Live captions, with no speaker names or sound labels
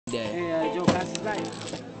day. Hey, Joe, pass it back.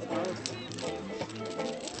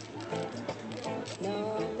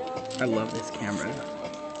 I love this camera.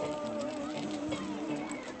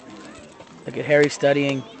 Look at Harry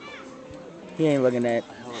studying. He ain't looking at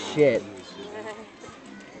shit.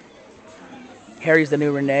 Harry's the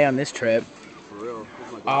new Renee on this trip. For real.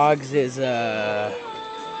 Oggs is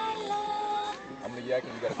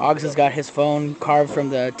Oggs has got his phone carved from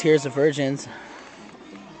the Tears of Virgins.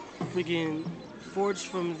 Freaking forged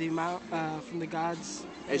from the gods.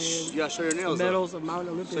 Hey, you gotta show your nails. The medals of Mount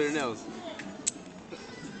Olympus. Show your nails.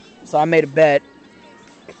 So I made a bet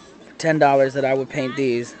for $10 that I would paint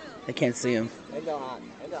these. They can't see them. And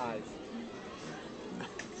the eyes.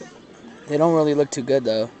 They don't really look too good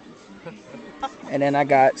though. And then I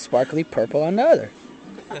got sparkly purple on the other.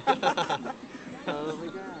 Oh my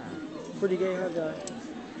god. Pretty gay, huh, guy?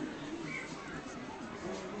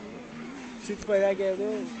 Should play that game,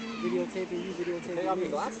 dude. Videotaping you, videotaping Take off me.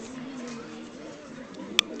 your glasses?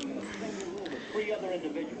 3 other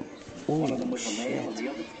individuals. Ooh, One of them was a male, and the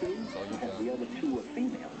other two were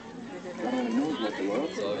female. God only knows what they were.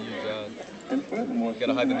 So you, John. And furthermore,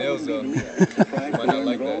 Gotta hide the nails, though. Might not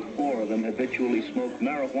like that. All 4 of them habitually smoked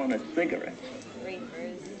marijuana cigarettes.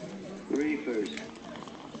 Reefers.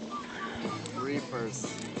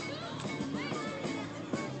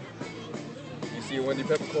 You see a Wendy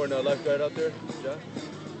Peppercorn lifeguard out there, John?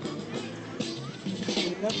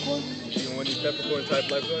 Peppercorn? You see a Wendy Peppercorn type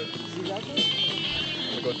lifeguard? See that one?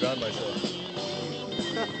 I'm gonna go drown myself.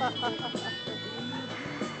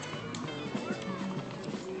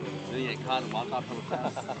 Then you get caught and walk off hella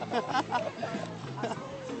fast.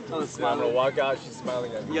 Oh, Yeah, I'm gonna walk out, she's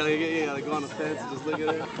smiling at me. You gotta go on the fence and just look at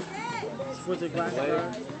her. With the glass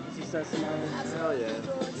bar. She starts smiling. Hell yeah.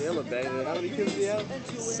 Yeah, I'm a banger. How many kids do you have?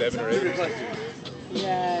 7 or 8 or something.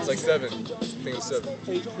 Yeah. It's like 7. I think it's 7.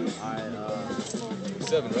 8 kids.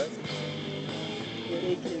 7, right? Yeah,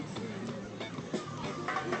 8 kids.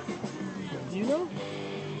 Do you know?